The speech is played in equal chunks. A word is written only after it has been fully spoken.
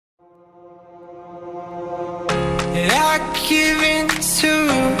I give in to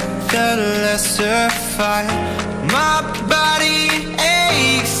the lesser fight. My body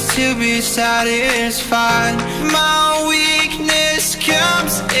aches to be satisfied. My weakness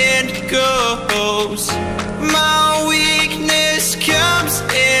comes and goes. My weakness comes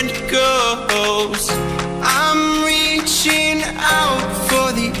and goes. I'm reaching out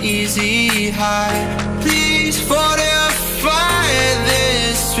for the easy high. Please fortify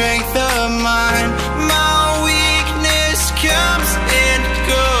this strength of mine. My weakness comes and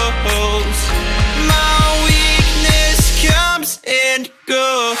goes. My weakness comes and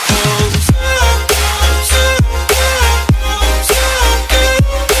goes.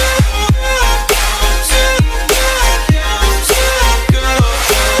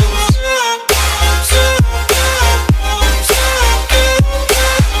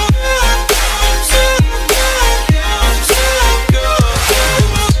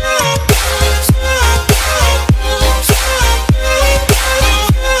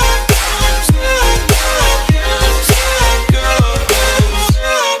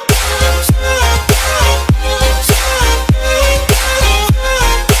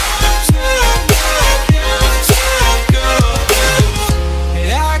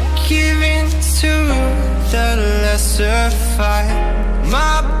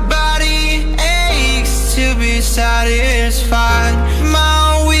 My body aches to be satisfied.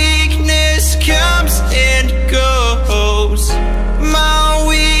 My weakness comes and goes. My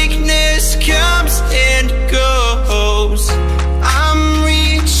weakness comes and goes. I'm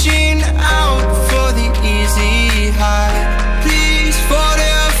reaching out for the easy high. Please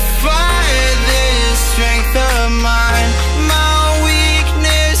fortify this strength of mine. My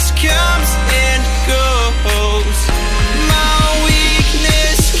weakness comes and goes.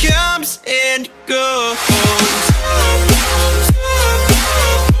 And go.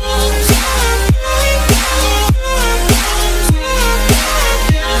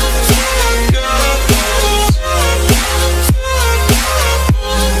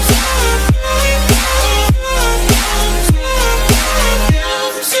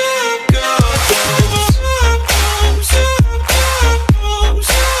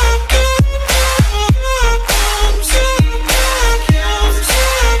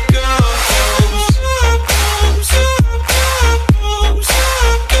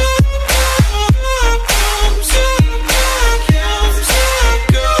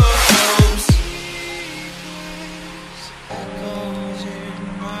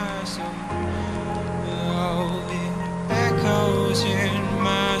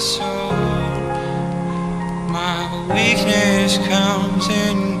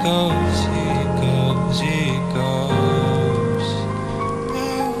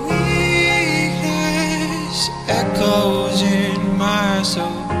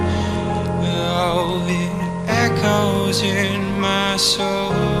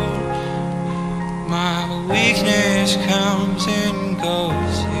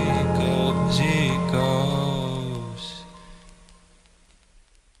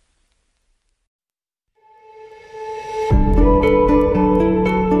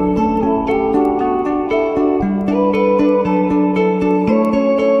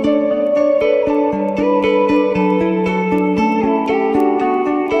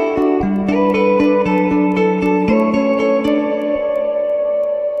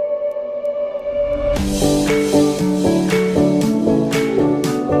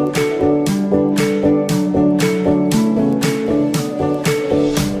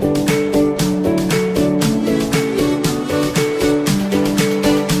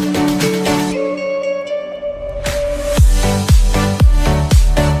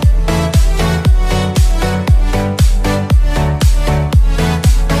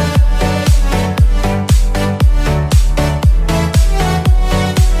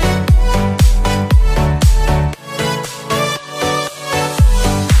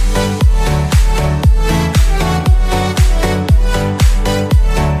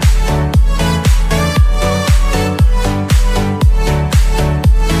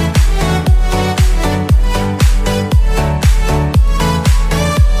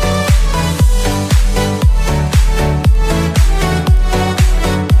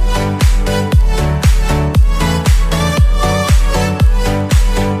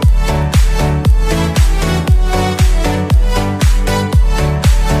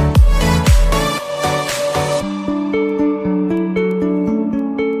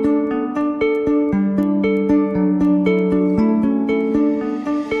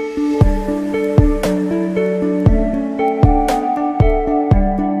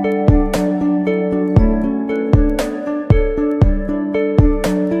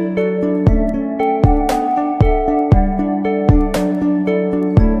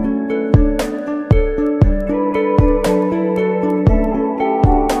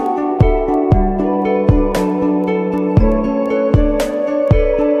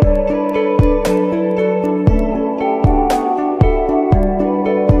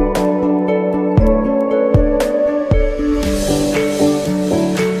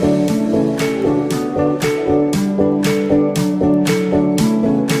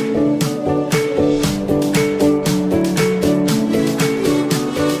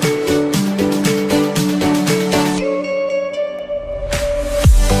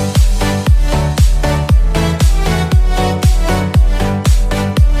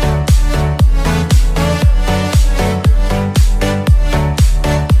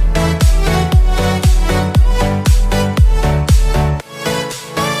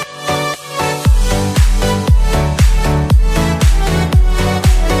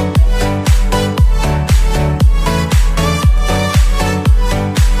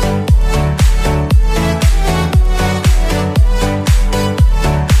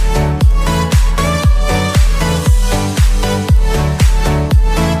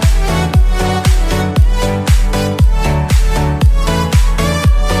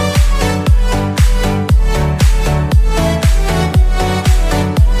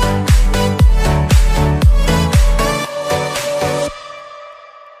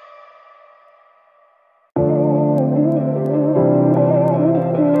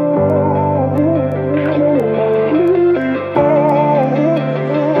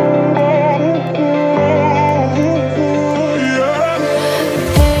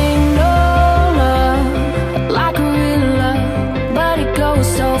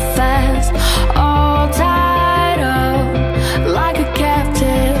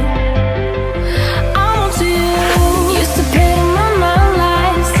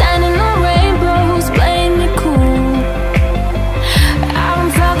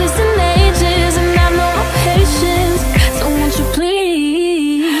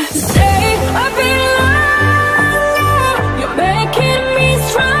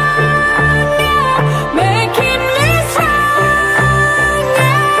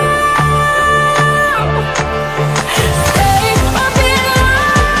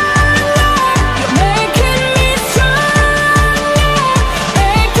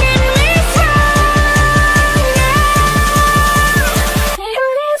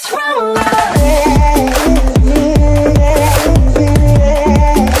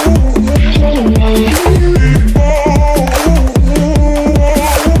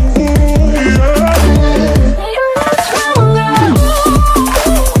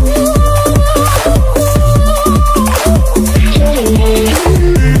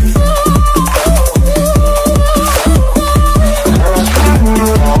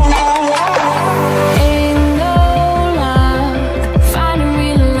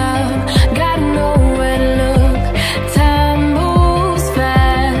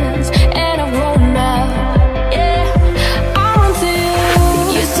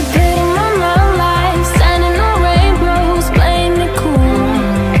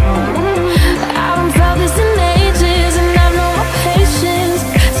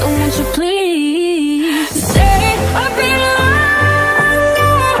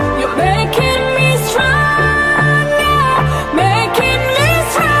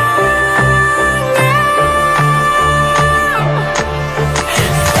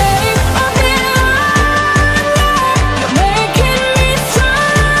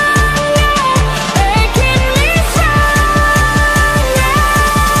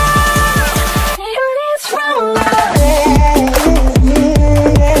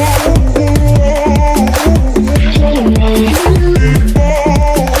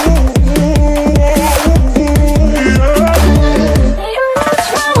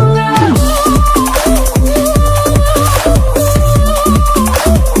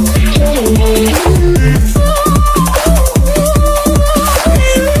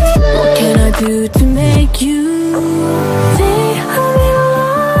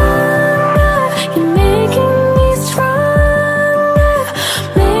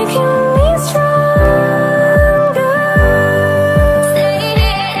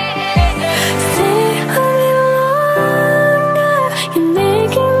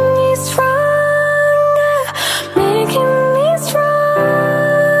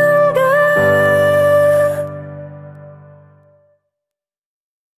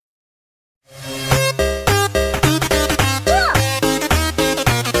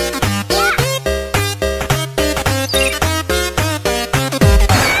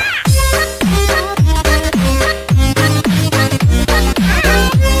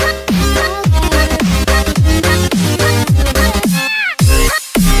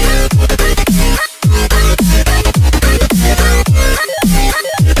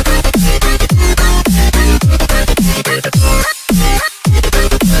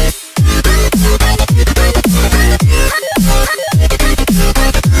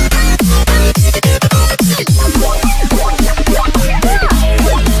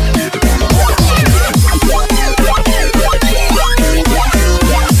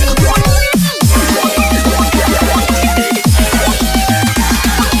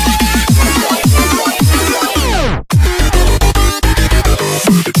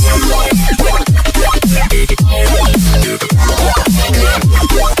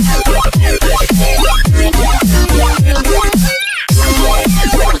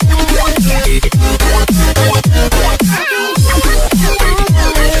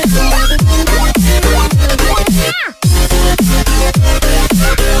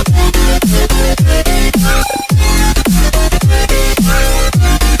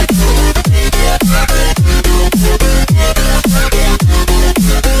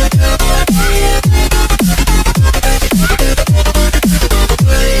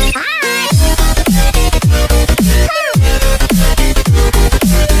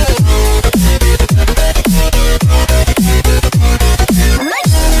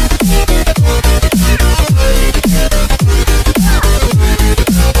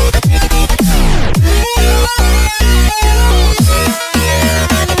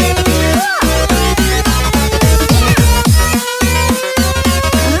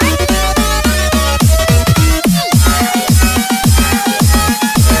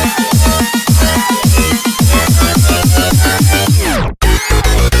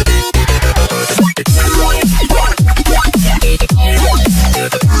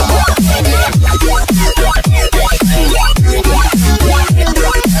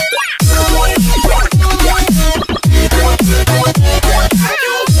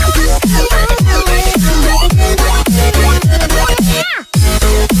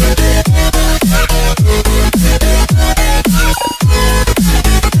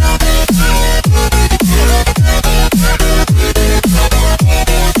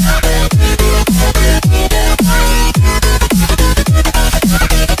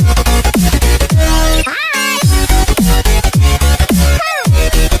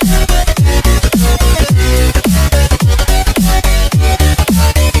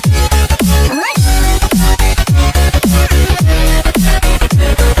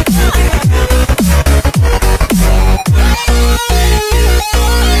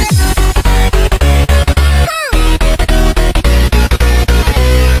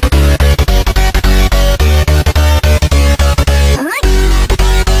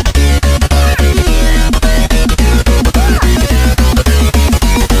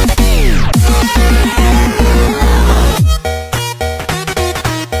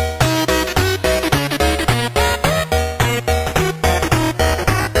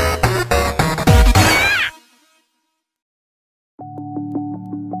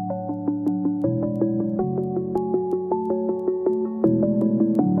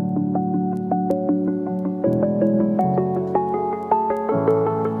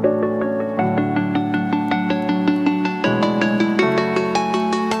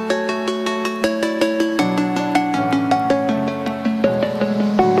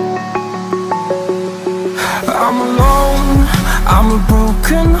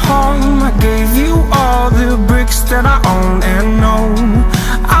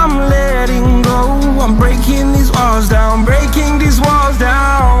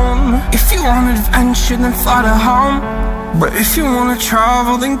 shouldn't fly to home. But if you wanna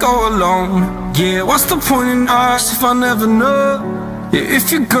travel, then go alone. Yeah, what's the point in us if I never know? Yeah,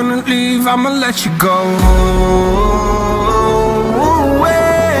 if you're gonna leave, I'ma let you go.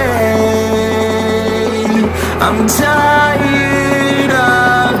 I'm tired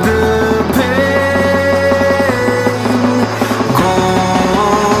of the pain. Go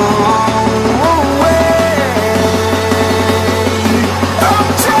away. I'm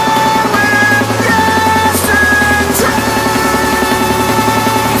tired with yesterday.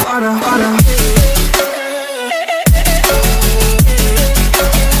 Flutter, flutter.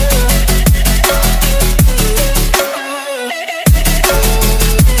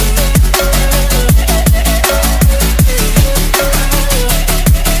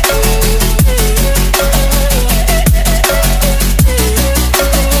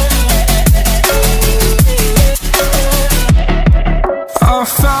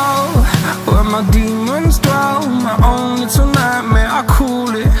 Demons dwell, my own little nightmare, I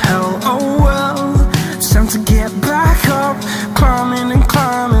call it hell, oh well. It's time to get back up, climbing and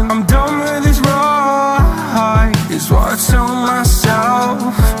climbing. I'm done with this ride, is what I tell myself,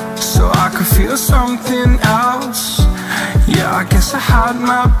 so I could feel something else. Yeah, I guess I had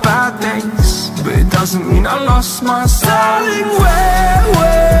my bad days, but it doesn't mean I lost myself. Darling, where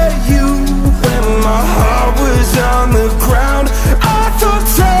were you when my heart was on the ground? I thought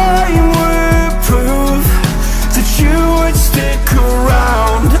time would prove that you would stick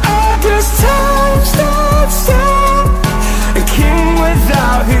around. I guess time stops down, a king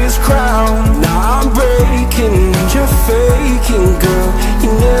without his crown. Now I'm breaking and you're faking, girl. You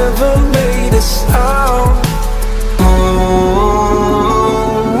never made a sound. Oh,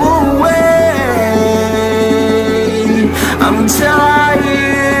 wait, I'm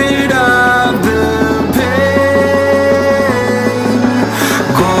tired of the pain.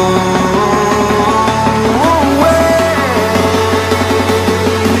 Go away.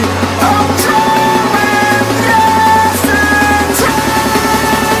 I'm tired with yesterday.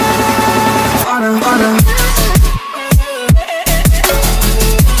 Flutter, flutter.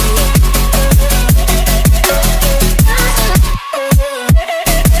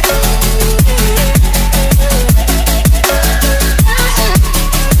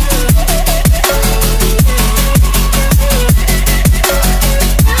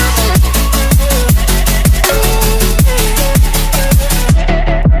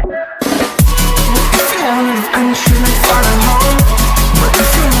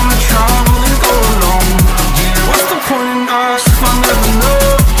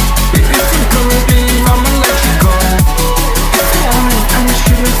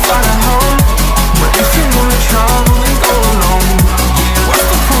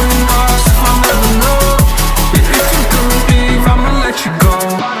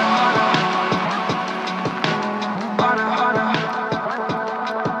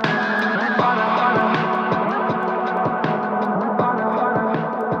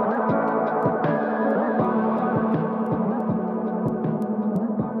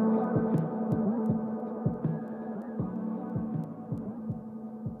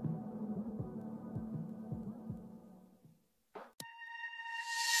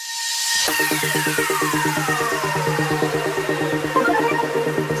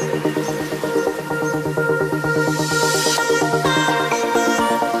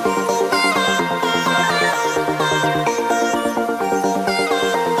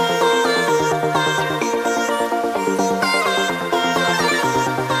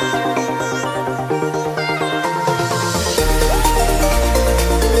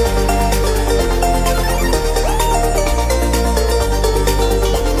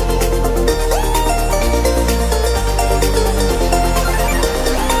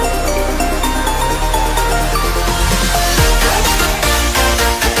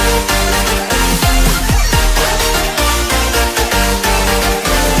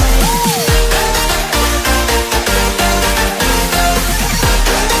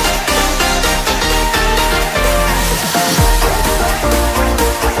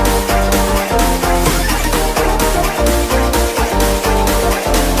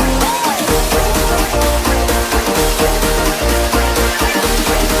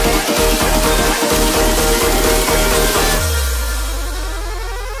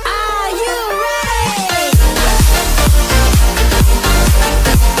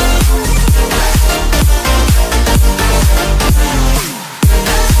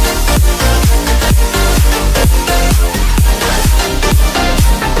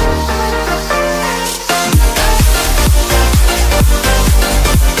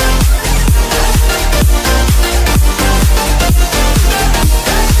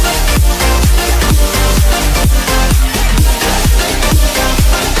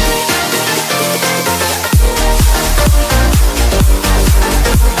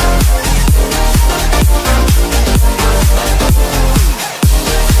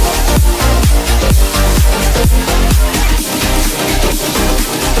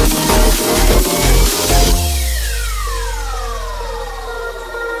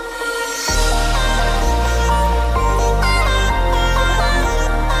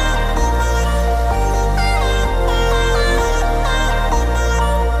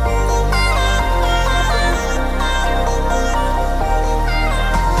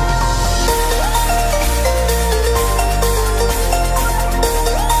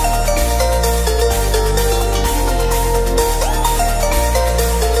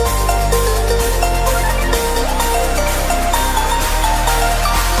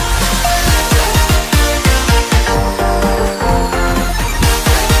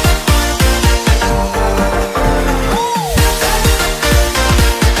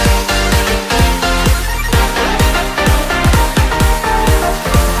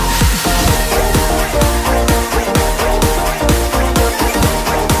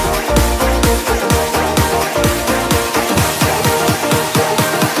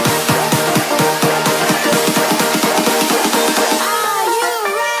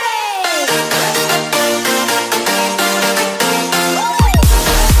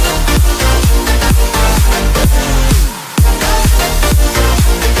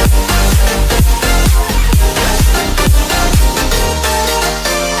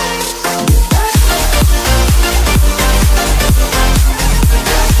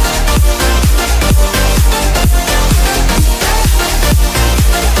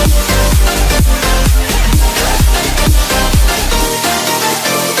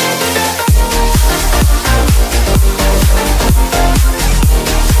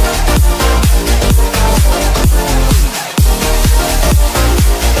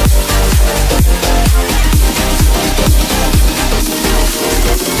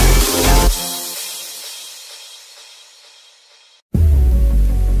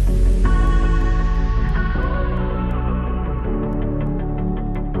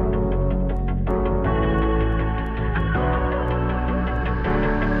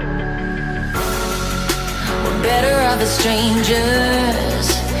 of the strangers.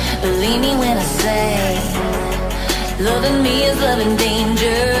 Believe me when I say, loving me is loving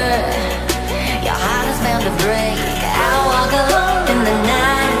danger. Your heart is bound to break. I walk alone in the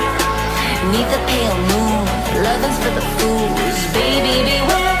night, neath the pale moon. Loving's for the fools. Baby,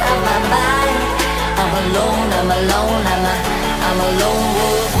 beware of my bite. I'm alone, I'm alone, I'm a lone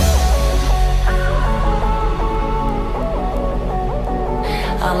wolf.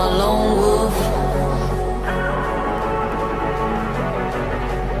 I'm a lone wolf.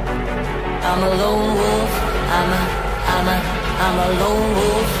 I'm a lone wolf. I'm a lone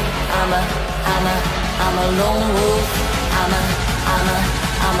wolf. I'm a lone wolf.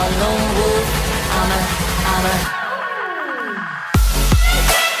 I'm a lone wolf. I'm a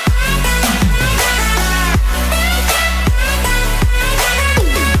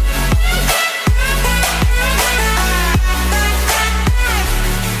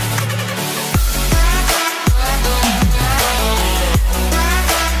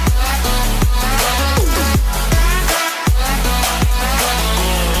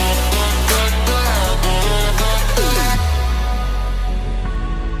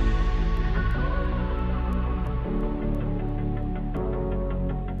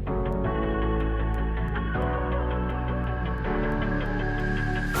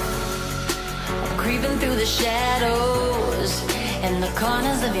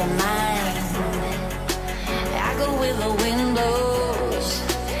corners of your mind. I go with the windows.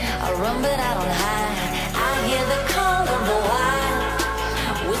 I run but I don't hide. I hear the call of the wild,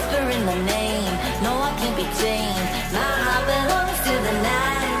 whispering the name. No, I can't be tamed. My heart belongs to the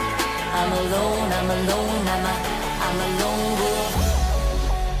night. I'm alone, I'm alone, I'm a lone wolf.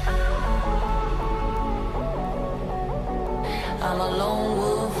 I'm a lone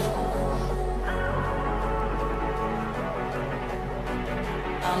wolf.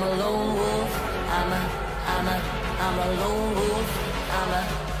 I'm a lone wolf. I'm a lone wolf.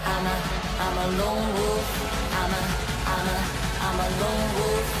 I'm a lone wolf. I'm a lone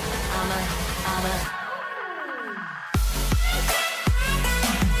wolf. I'm a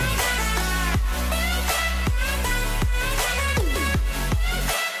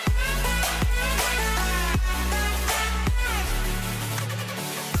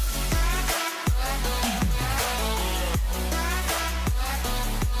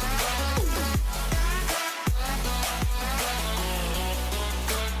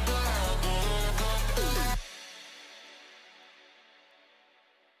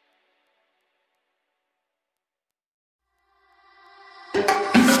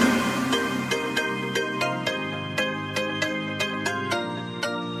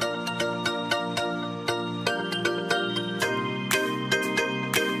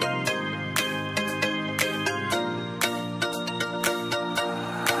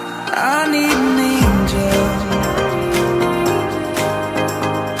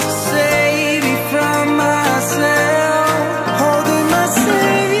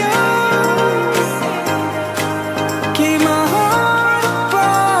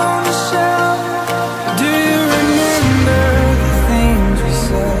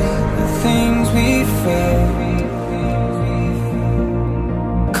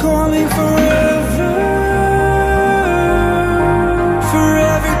for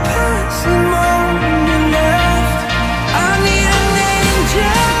every passing moment.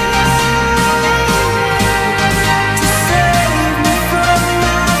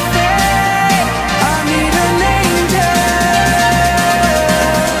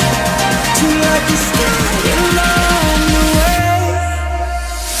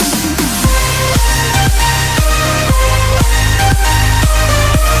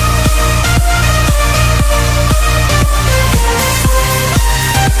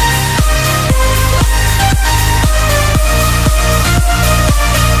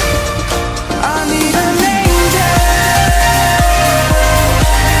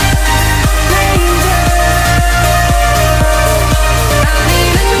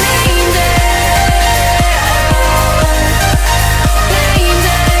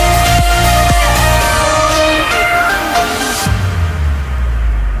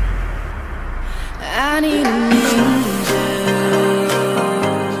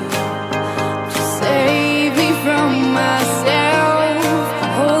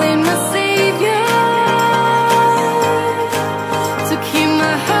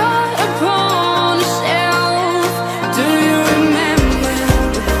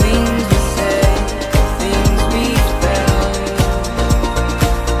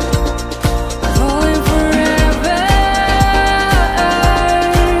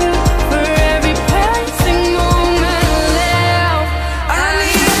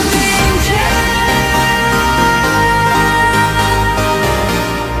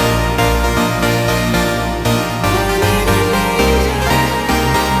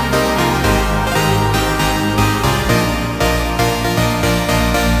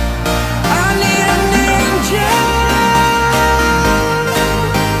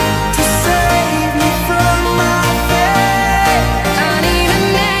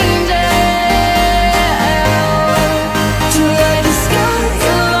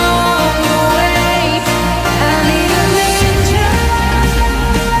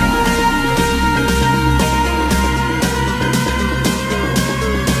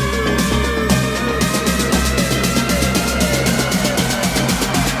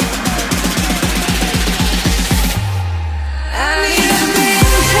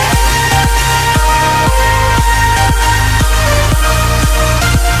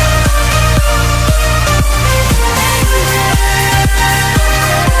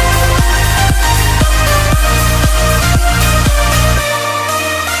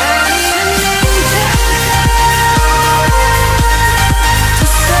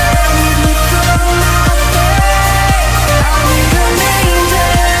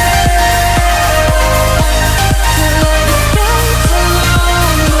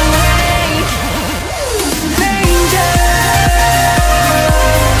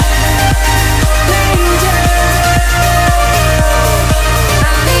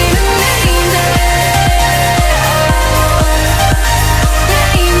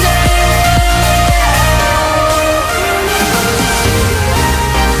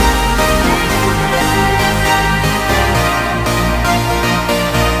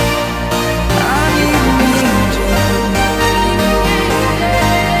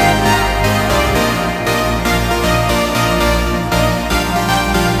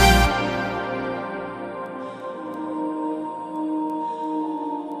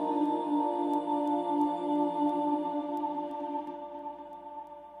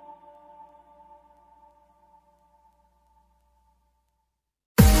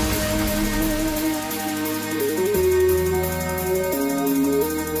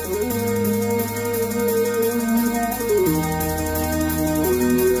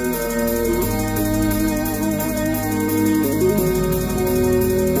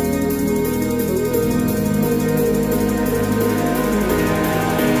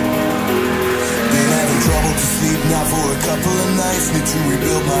 now for a couple of nights. Need to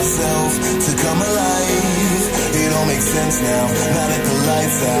rebuild myself to come alive. It all makes sense now, now that the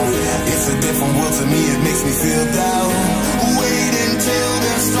lights out. It's a different world to me, it makes me feel down. Wait until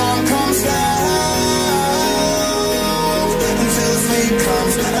the storm comes down, until sleep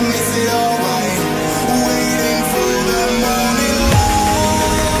comes and makes it alright. Waiting for the morning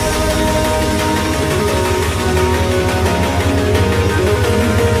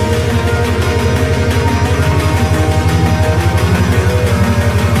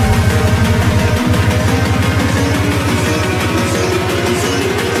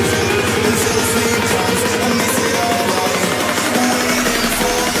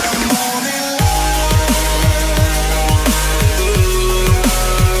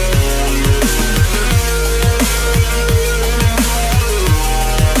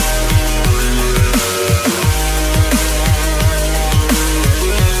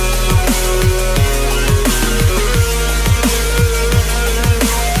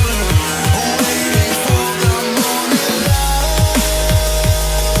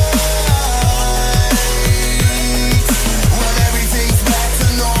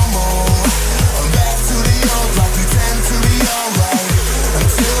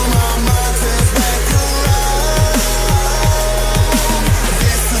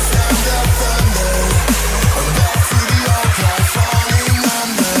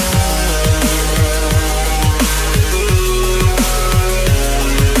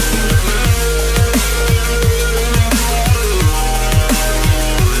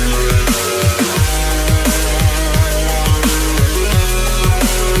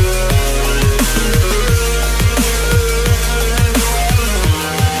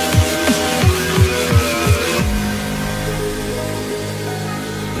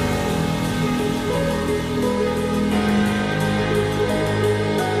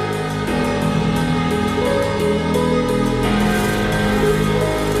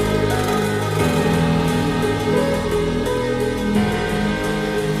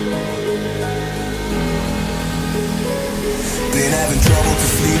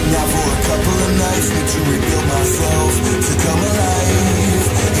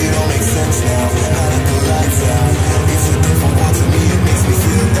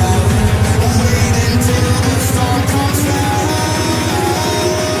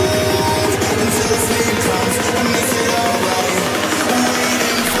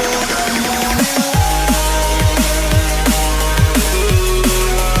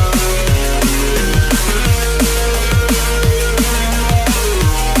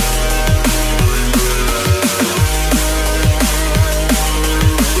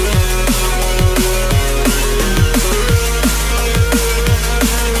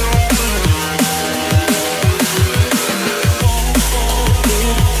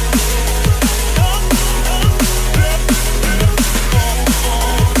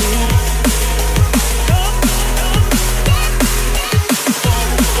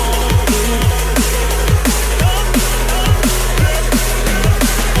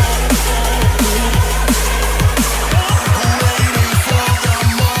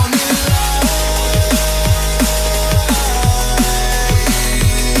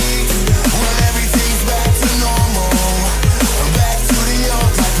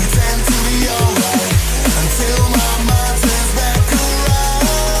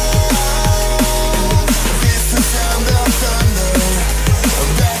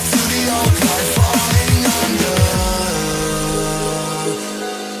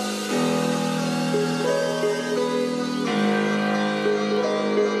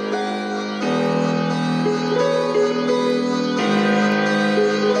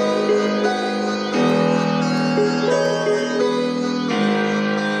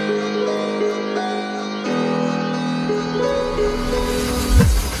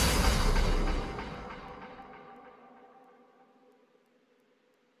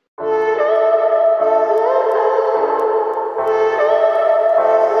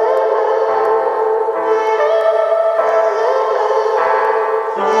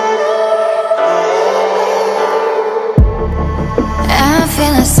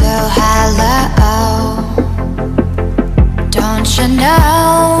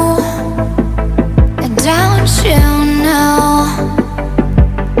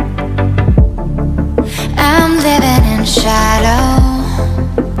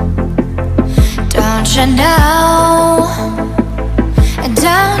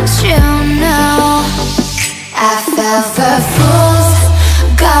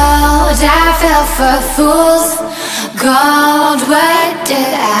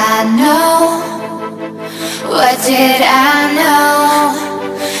What did I know?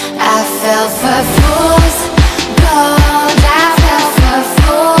 I fell for fool's gold.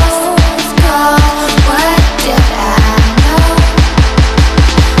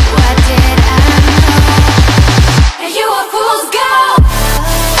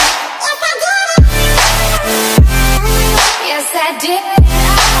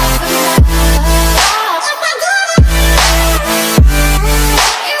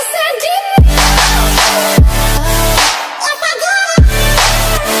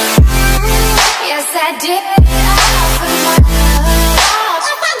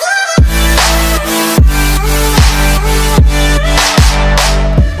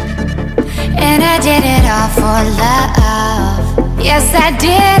 did it all for love. Yes, I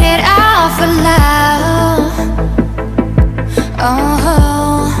did it all for love.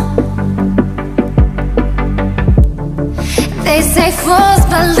 Oh, they say fools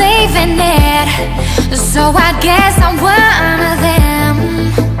believe in it, so I guess I'm one of them.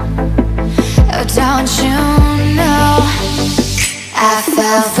 Oh, don't you know I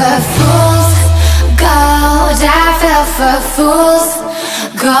fell for fools gold, I fell for fools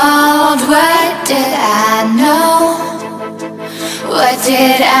gold. What did I know? What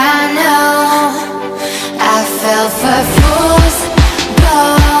did I know?